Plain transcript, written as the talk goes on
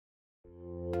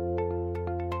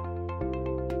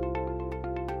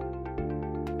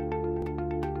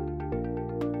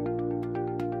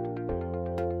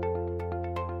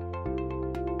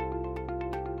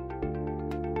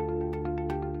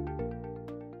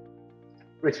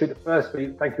Richard,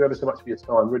 firstly, thank you ever so much for your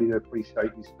time. Really do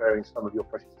appreciate you sparing some of your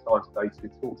precious time today to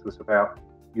talk to us about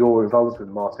your involvement with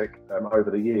Martec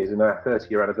over the years and our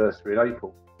 30-year anniversary in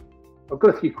April. I've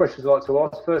got a few questions I'd like to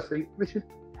ask. Firstly, Richard,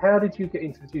 how did you get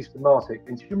introduced to Martec,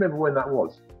 and do you remember when that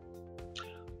was?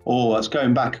 Oh, that's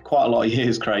going back quite a lot of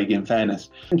years, Craig, in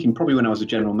fairness. Thinking probably when I was a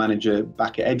general manager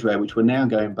back at Edgware, which we're now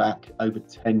going back over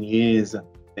 10 years, I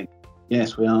think.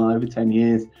 Yes, we are over 10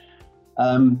 years.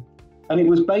 And it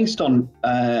was based on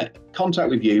contact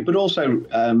with you, but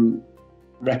also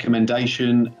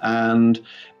recommendation and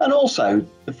also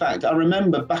the fact I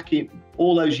remember back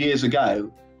all those years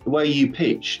ago, the way you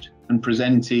pitched and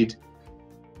presented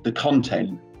the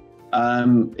content,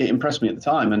 it impressed me at the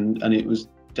time, and it was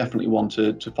definitely one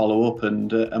to follow up,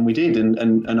 and we did,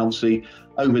 and obviously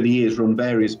over the years run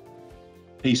various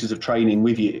pieces of training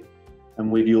with you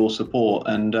and with your support,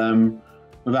 and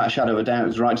without a shadow of a doubt, it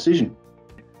was the right decision.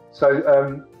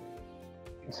 So,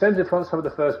 in terms of some of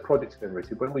the first projects then,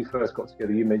 Richard, when we first got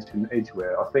together, you mentioned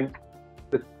Edgware. I think,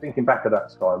 thinking back at that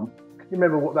time, can you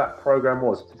remember what that programme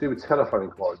was? To do with telephone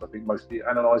inquiries, I think, mostly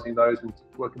analysing those and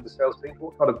working with the sales team.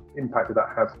 What kind of impact did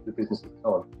that have for the business at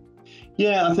the time?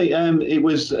 Yeah, I think it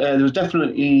was, there was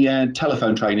definitely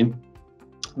telephone training.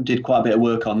 We did quite a bit of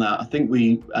work on that. I think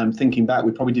we, thinking back,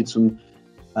 we probably did some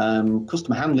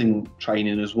customer handling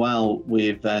training as well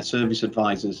with service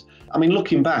advisors. I mean,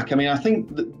 looking back, I mean, I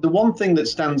think the one thing that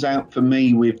stands out for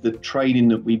me with the training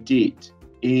that we did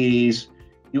is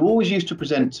you always used to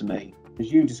present to me,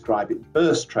 as you describe it,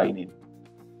 burst training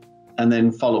and then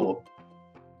follow up.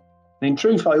 And in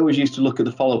truth, I always used to look at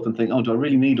the follow up and think, oh, do I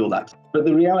really need all that? But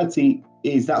the reality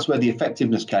is that's where the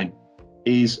effectiveness came,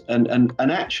 and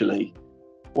actually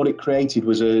what it created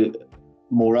was a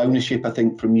more ownership, I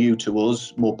think, from you to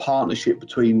us, more partnership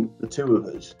between the two of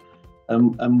us.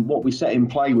 And what we set in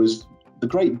play was the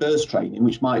great burst training,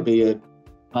 which might be a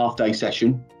half-day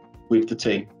session with the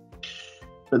team.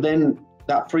 But then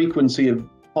that frequency of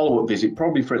follow-up visit,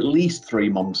 probably for at least 3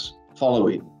 months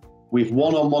following, with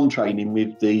one-on-one training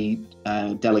with the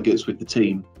delegates, with the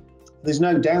team. There's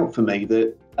no doubt for me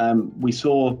that we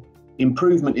saw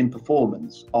improvement in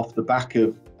performance off the back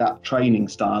of that training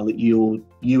style that you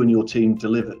and your team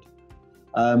delivered.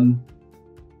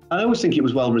 I always think it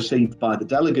was well received by the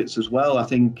delegates as well. I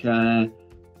think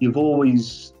you've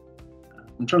always,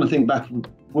 I'm trying to think back,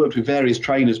 worked with various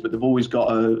trainers, but they've always got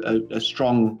a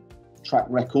strong track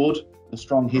record, a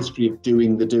strong history of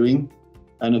doing the doing.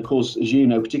 And of course, as you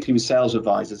know, particularly with sales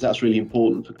advisors, that's really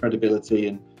important for credibility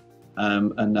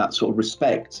and that sort of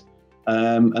respect.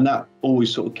 And that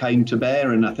always sort of came to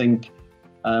bear. And I think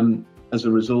as a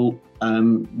result,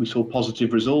 we saw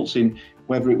positive results in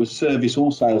whether it was service or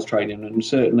sales training, and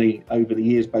certainly over the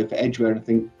years, both at Edgware and I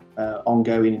think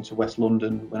ongoing into West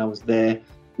London when I was there,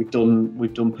 we've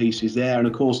done pieces there. And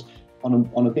of course,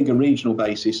 on a bigger regional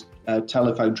basis,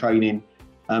 telephone training,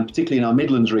 particularly in our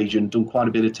Midlands region, done quite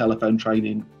a bit of telephone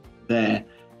training there.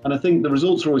 And I think the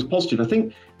results are always positive. I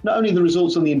think not only the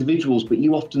results on the individuals, but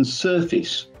you often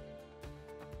surface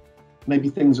maybe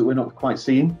things that we're not quite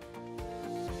seeing.